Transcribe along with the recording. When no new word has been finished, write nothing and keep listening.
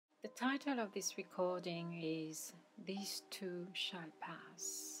title of this recording is These Too Shall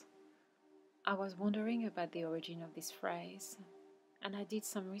Pass. I was wondering about the origin of this phrase, and I did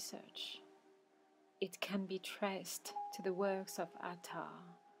some research. It can be traced to the works of Attar,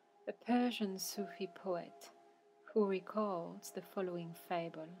 a Persian Sufi poet who records the following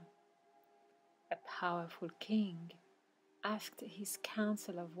fable. A powerful king asked his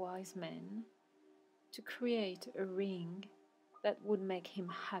council of wise men to create a ring that would make him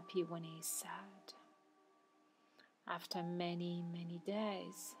happy when he is sad. After many, many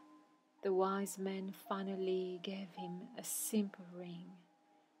days, the wise men finally gave him a simple ring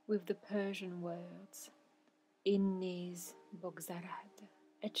with the Persian words "Inniz bogzarad"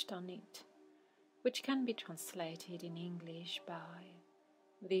 etched on it, which can be translated in English by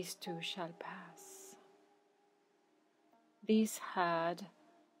 "These too shall pass." This had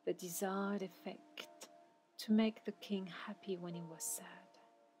the desired effect to make the king happy when he was sad.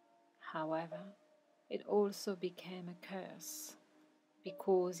 However, it also became a curse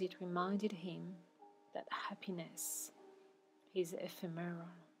because it reminded him that happiness is ephemeral.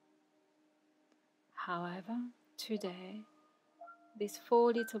 However, today, these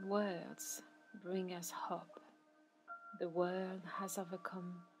 4 little words bring us hope. The world has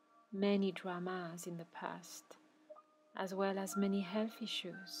overcome many dramas in the past, as well as many health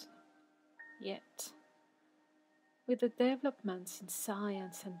issues. Yet, with the developments in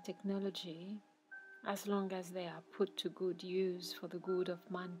science and technology, as long as they are put to good use for the good of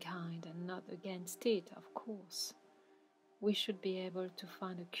mankind and not against it, of course, we should be able to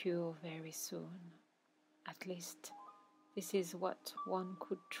find a cure very soon. At least, this is what one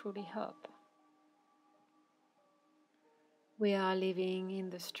could truly hope. We are living in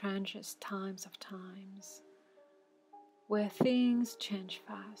the strangest times of times, where things change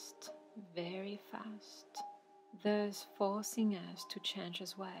fast, very fast, thus forcing us to change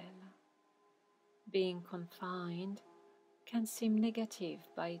as well. Being confined can seem negative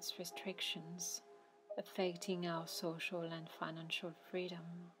by its restrictions, affecting our social and financial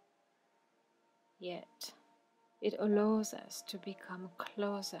freedom. Yet, it allows us to become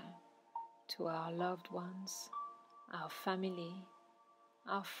closer to our loved ones, our family,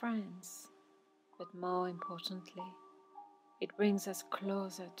 our friends, but more importantly, it brings us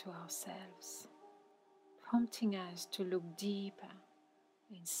closer to ourselves, prompting us to look deeper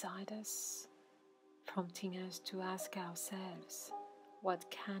inside us, prompting us to ask ourselves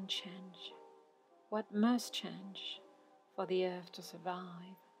what can change, what must change for the earth to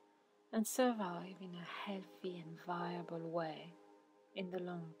survive, and survive in a healthy and viable way in the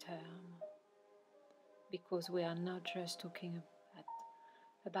long term. Because we are not just talking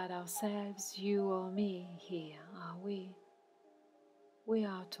about ourselves, you or me here, are we? We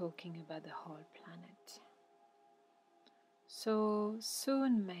are talking about the whole planet. So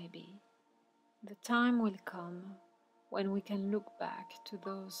soon maybe, the time will come when we can look back to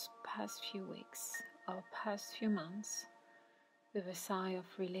those past few weeks or past few months with a sigh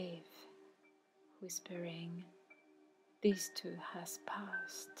of relief, whispering, "This too has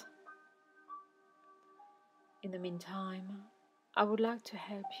passed." In the meantime, I would like to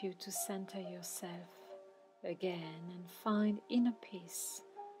help you to center yourself again and find inner peace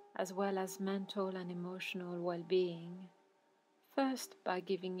as well as mental and emotional well-being, first by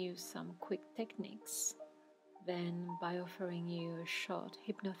giving you some quick techniques, then by offering you a short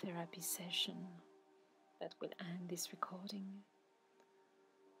hypnotherapy session that will end this recording.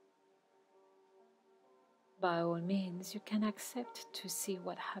 By all means, you can accept to see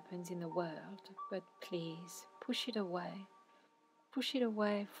what happens in the world, but please push it away. Push it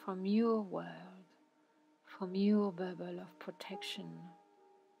away from your world, from your bubble of protection.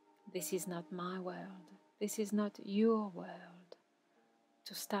 This is not my world. This is not your world.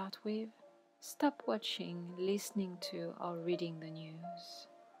 To start with, stop watching, listening to, or reading the news.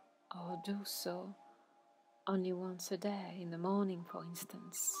 Or do so only once a day, in the morning, for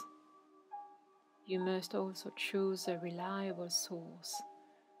instance. You must also choose a reliable source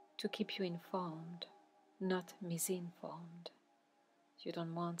to keep you informed, not misinformed. You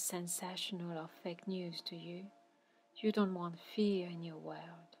don't want sensational or fake news, do you? You don't want fear in your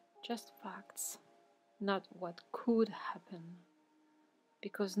world, just facts, not what could happen,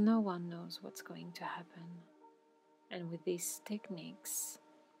 because no one knows what's going to happen. And with these techniques,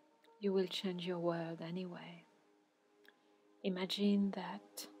 you will change your world anyway. Imagine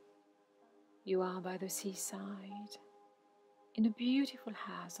that you are by the seaside, in a beautiful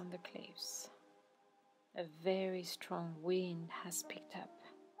house on the cliffs. A very strong wind has picked up,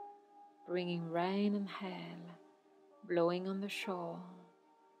 bringing rain and hail, blowing on the shore,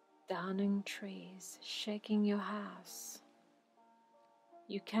 downing trees, shaking your house.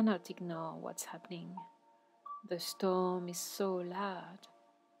 You cannot ignore what's happening. The storm is so loud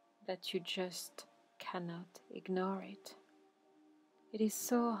that you just cannot ignore it. It is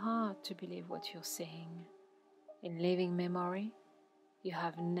so hard to believe what you're seeing. In living memory, you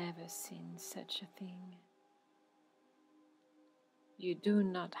have never seen such a thing. You do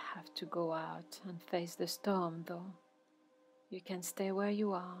not have to go out and face the storm, though. You can stay where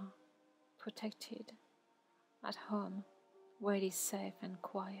you are, protected, at home, where it is safe and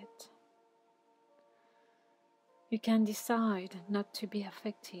quiet. You can decide not to be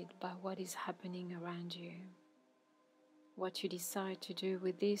affected by what is happening around you. What you decide to do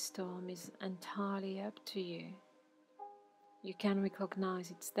with this storm is entirely up to you. You can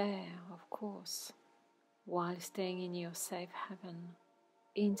recognize it's there, of course, while staying in your safe haven,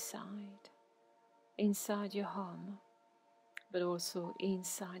 inside your home, but also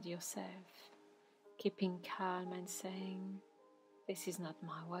inside yourself, keeping calm and saying, "This is not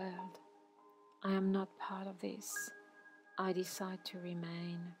my world. I am not part of this. I decide to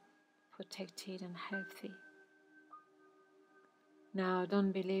remain protected and healthy." Now,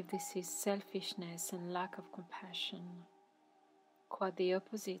 don't believe this is selfishness and lack of compassion. Quite the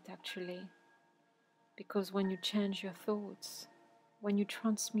opposite, actually. Because when you change your thoughts, when you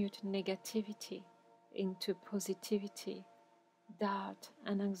transmute negativity into positivity, doubt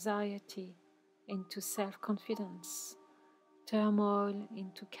and anxiety into self-confidence, turmoil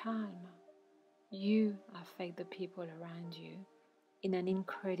into calm, you affect the people around you in an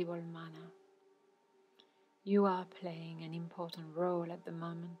incredible manner. You are playing an important role at the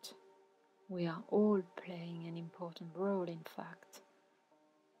moment. We are all playing an important role, in fact,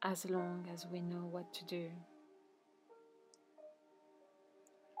 as long as we know what to do.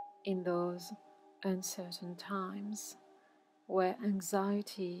 In those uncertain times where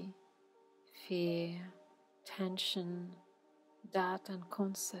anxiety, fear, tension, doubt and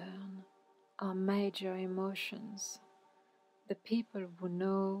concern are major emotions, the people who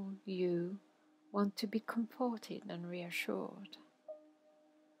know you want to be comforted and reassured.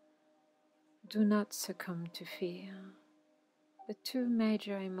 Do not succumb to fear. The two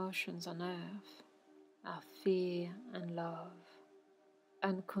major emotions on earth are fear and love,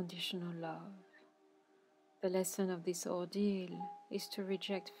 unconditional love. The lesson of this ordeal is to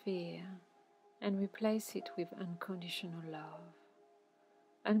reject fear and replace it with unconditional love.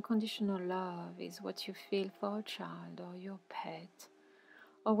 Unconditional love is what you feel for a child or your pet,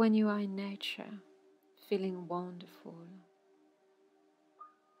 or when you are in nature, feeling wonderful.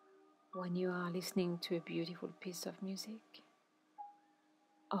 When you are listening to a beautiful piece of music,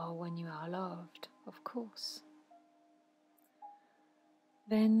 or when you are loved, of course.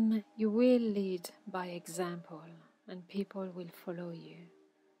 Then you will lead by example, and people will follow you.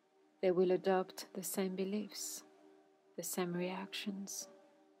 They will adopt the same beliefs, the same reactions,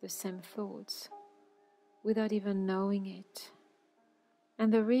 the same thoughts, without even knowing it.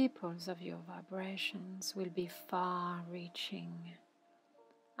 And the ripples of your vibrations will be far-reaching,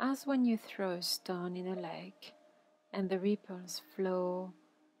 as when you throw a stone in a lake and the ripples flow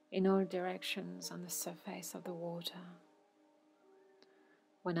in all directions on the surface of the water.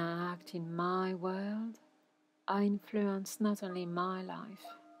 When I act in my world, I influence not only my life,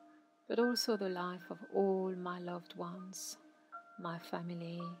 but also the life of all my loved ones, my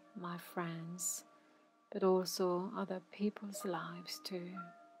family, my friends, but also other people's lives too.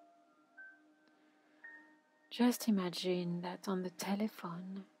 Just imagine that on the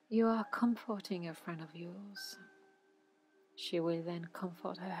telephone you are comforting a friend of yours. She will then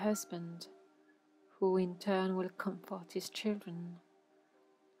comfort her husband, who in turn will comfort his children,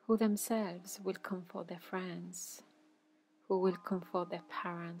 who themselves will comfort their friends, who will comfort their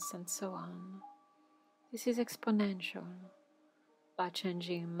parents, and so on. This is exponential. By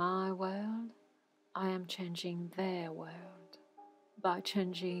changing my world, I am changing their world. By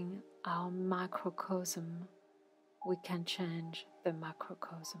changing our microcosm, we can change the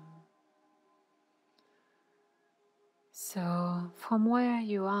macrocosm. So, from where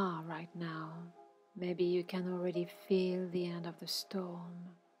you are right now, maybe you can already feel the end of the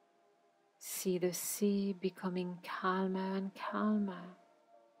storm. See the sea becoming calmer and calmer,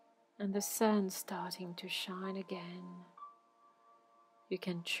 and the sun starting to shine again. You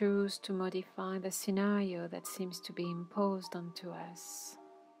can choose to modify the scenario that seems to be imposed onto us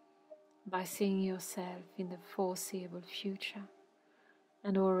by seeing yourself in the foreseeable future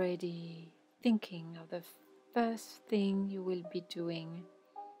and already thinking of the first thing you will be doing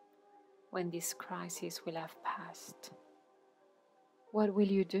when this crisis will have passed. What will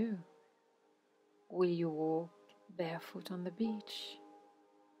you do? Will you walk barefoot on the beach?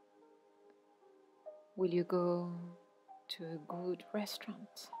 Will you go to a good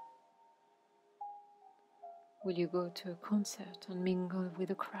restaurant? Will you go to a concert and mingle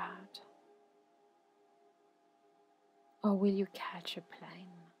with a crowd? Or will you catch a plane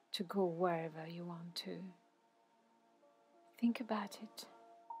to go wherever you want to? Think about it.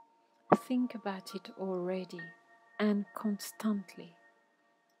 Think about it already and constantly,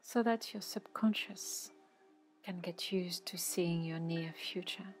 so that your subconscious can get used to seeing your near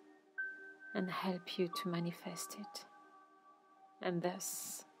future and help you to manifest it, and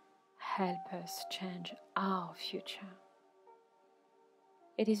thus help us change our future.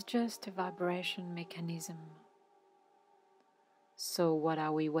 It is just a vibration mechanism. So what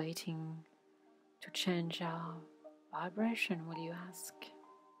are we waiting to change our vibration, will you ask?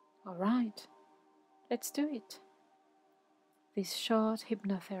 All right, let's do it. This short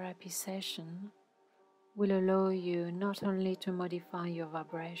hypnotherapy session will allow you not only to modify your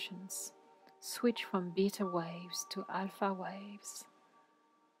vibrations, switch from beta waves to alpha waves,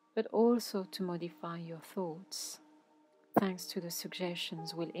 but also to modify your thoughts, thanks to the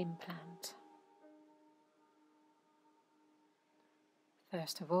suggestions we'll implant.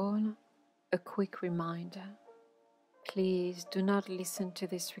 First of all, a quick reminder. Please do not listen to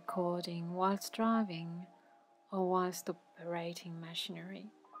this recording whilst driving or whilst operating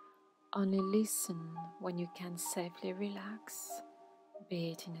machinery. Only listen when you can safely relax,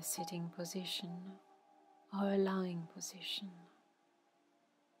 be it in a sitting position or a lying position.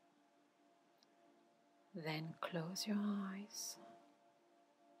 Then close your eyes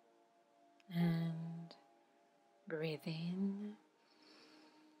and breathe in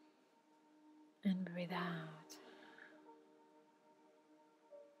and breathe out.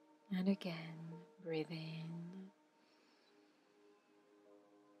 And again, breathe in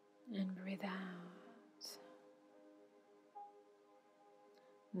and breathe out.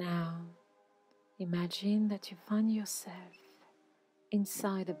 Now, imagine that you find yourself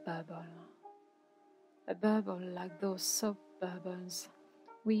inside a bubble like those soap bubbles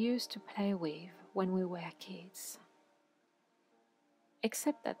we used to play with when we were kids.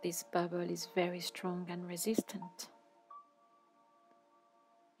 Except that this bubble is very strong and resistant.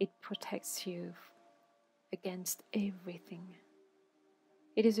 It protects you against everything.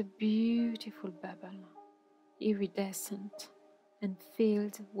 It is a beautiful bubble, iridescent and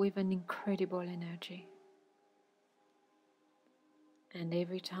filled with an incredible energy. And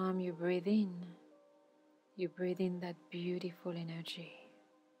every time you breathe in that beautiful energy.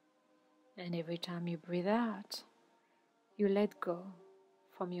 And every time you breathe out, you let go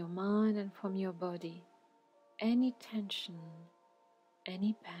from your mind and from your body any tension,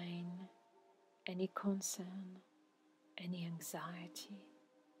 any pain, any concern, any anxiety.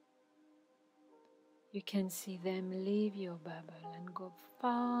 You can see them leave your bubble and go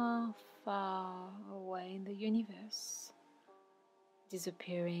far, far away in the universe,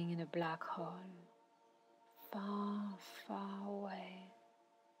 disappearing in a black hole, far, far away.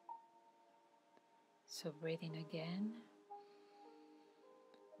 So breathe in again.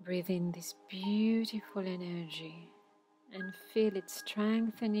 Breathe in this beautiful energy and feel it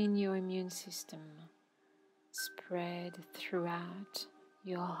strengthening your immune system, spread throughout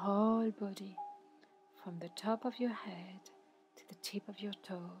your whole body, from the top of your head to the tip of your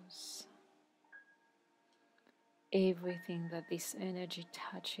toes. Everything that this energy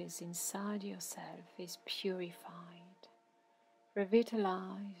touches inside yourself is purified,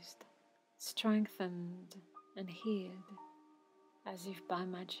 revitalized, strengthened and healed as if by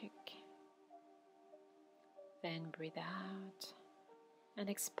magic. Then breathe out and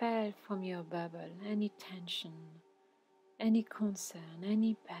expel from your bubble any tension, any concern,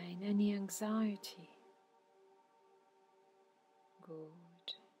 any pain, any anxiety.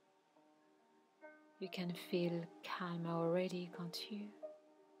 Good. You can feel calm already, can't you?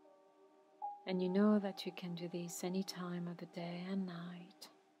 And you know that you can do this any time of the day and night.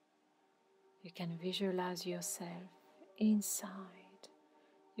 You can visualize yourself inside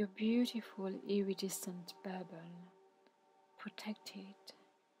your beautiful iridescent bubble, protected.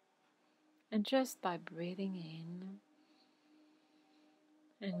 And just by breathing in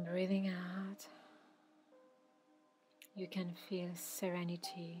and breathing out, you can feel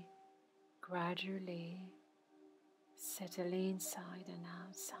serenity gradually settle inside and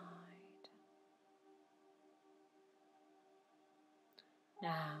outside.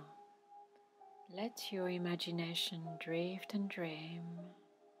 Now, let your imagination drift and dream,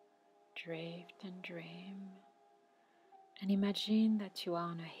 and imagine that you are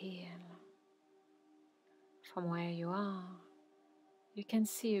on a hill. From where you are, you can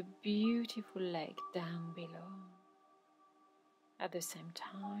see a beautiful lake down below. At the same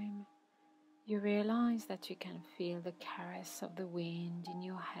time, You realize that you can feel the caress of the wind in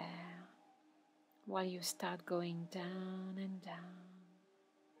your hair while you start going down and down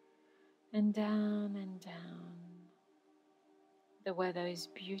and down and down. The weather is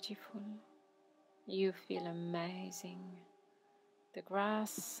beautiful. You feel amazing. The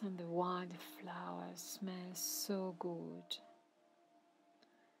grass and the wildflowers smell so good.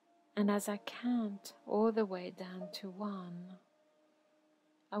 And as I count all the way down to 1,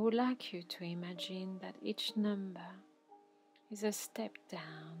 I would like you to imagine that each number is a step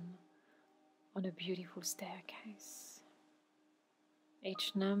down on a beautiful staircase.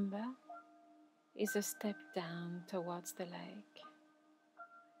 Each number is a step down towards the lake.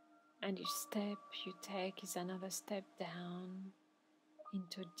 And each step you take is another step down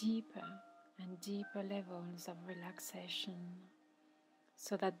into deeper and deeper levels of relaxation,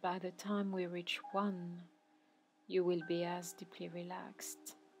 so that by the time we reach 1, you will be as deeply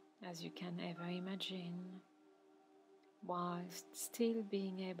relaxed as you can ever imagine, whilst still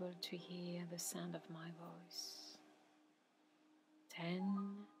being able to hear the sound of my voice. 10,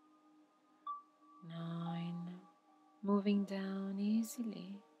 9, moving down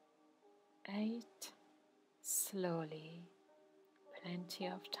easily. 8, slowly, plenty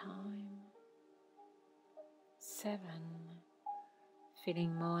of time. 7,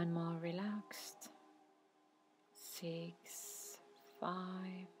 feeling more and more relaxed. 6, 5,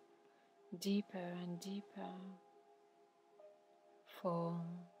 deeper and deeper. 4,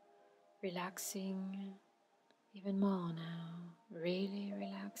 relaxing even more now, really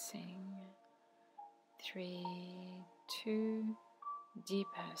relaxing. 3, 2, deeper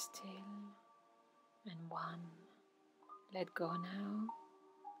still. And 1, let go now,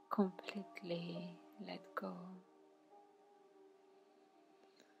 completely let go.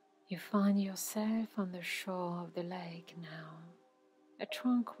 You find yourself on the shore of the lake now, a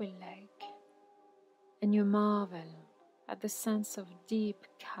tranquil lake, and you marvel at the sense of deep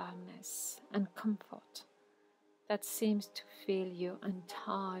calmness and comfort that seems to fill your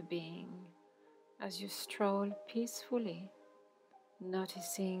entire being as you stroll peacefully,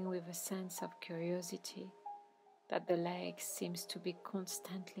 noticing with a sense of curiosity that the lake seems to be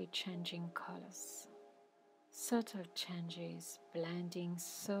constantly changing colors, subtle changes blending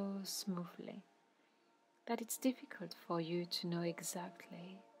so smoothly that it's difficult for you to know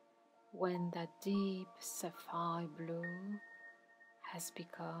exactly when that deep sapphire blue has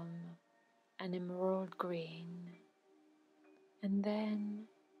become an emerald green, and then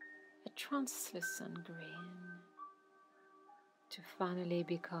a translucent green, to finally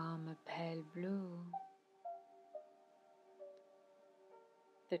become a pale blue.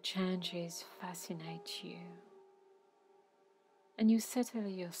 The changes fascinate you, and you settle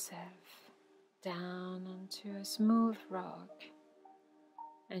yourself down onto a smooth rock,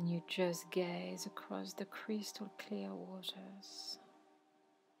 and you just gaze across the crystal clear waters.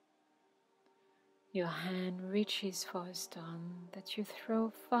 Your hand reaches for a stone that you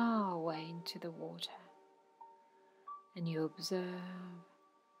throw far away into the water, and you observe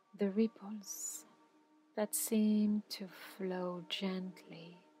the ripples that seem to flow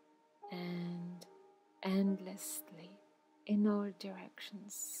gently and endlessly in all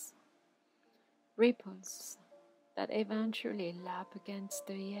directions. Ripples that eventually lap against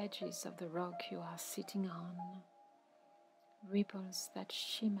the edges of the rock you are sitting on. Ripples that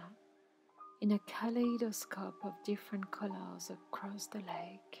shimmer in a kaleidoscope of different colors across the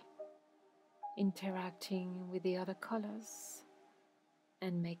lake, interacting with the other colors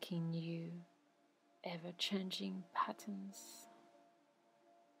and making new, ever-changing patterns.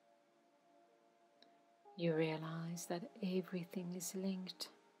 You realize that everything is linked.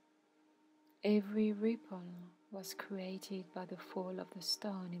 Every ripple was created by the fall of the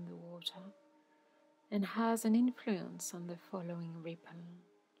stone in the water and has an influence on the following ripple,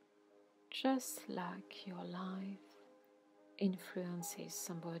 just like your life influences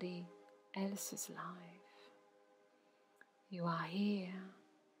somebody else's life. You are here,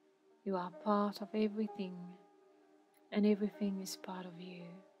 you are part of everything, and everything is part of you,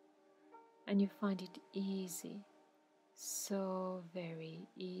 and you find it easy, so very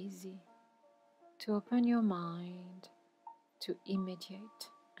easy, to open your mind to immediate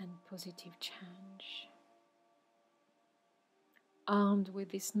and positive change. Armed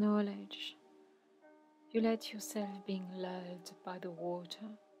with this knowledge, you let yourself being lulled by the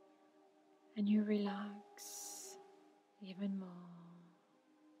water, and you relax even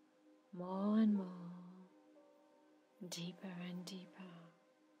more and more, deeper and deeper.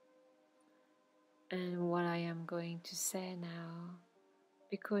 And what I am going to say now,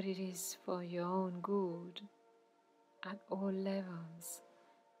 because it is for your own good, at all levels,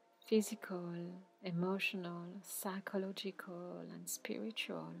 physical, emotional, psychological, and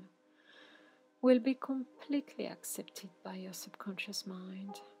spiritual, will be completely accepted by your subconscious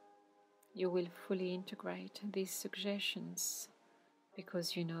mind. You will fully integrate these suggestions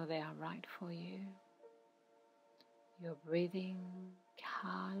because you know they are right for you. Your breathing,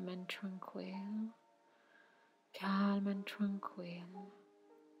 calm and tranquil,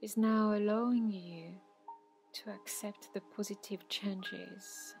 is now allowing you to accept the positive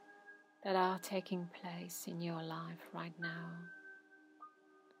changes that are taking place in your life right now.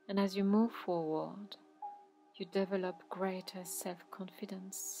 And as you move forward, you develop greater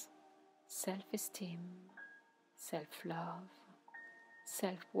self-confidence, self-esteem, self-love,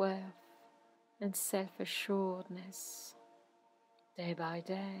 self-worth, and self-assuredness. Day by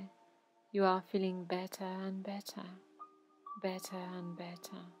day, you are feeling better and better, better and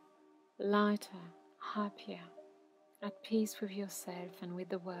better, lighter, happier, at peace with yourself and with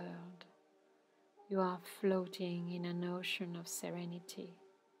the world. You are floating in an ocean of serenity.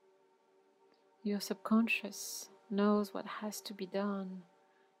 Your subconscious knows what has to be done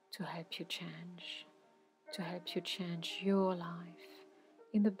to help you change your life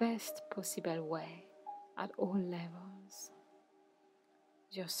in the best possible way at all levels.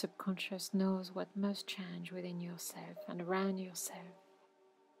 Your subconscious knows what must change within yourself and around yourself.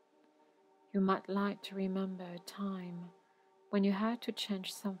 You might like to remember a time when you had to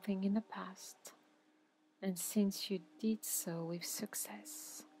change something in the past, and since you did so with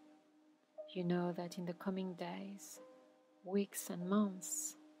success, you know that in the coming days, weeks and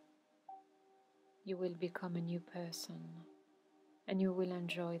months, you will become a new person and you will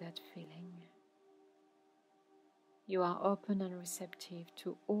enjoy that feeling. You are open and receptive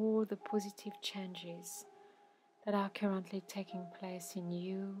to all the positive changes that are currently taking place in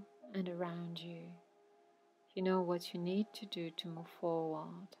you and around you. You know what you need to do to move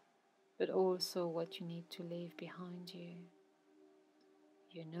forward, but also what you need to leave behind you.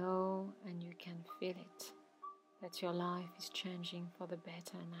 You know and you can feel it, that your life is changing for the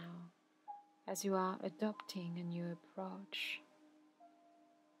better now, as you are adopting a new approach.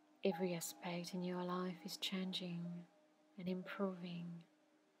 Every aspect in your life is changing and improving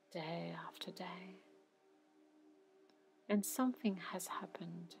day after day. And something has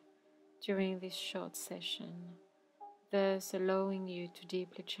happened during this short session, thus allowing you to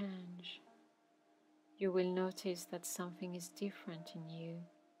deeply change. You will notice that something is different in you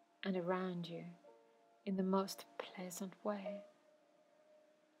and around you in the most pleasant way.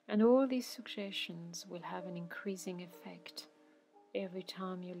 And all these suggestions will have an increasing effect every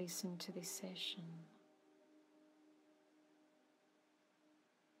time you listen to this session.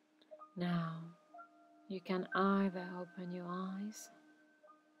 Now, you can either open your eyes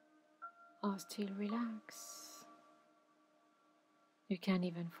or still relax. You can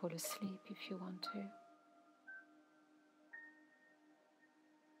even fall asleep if you want to.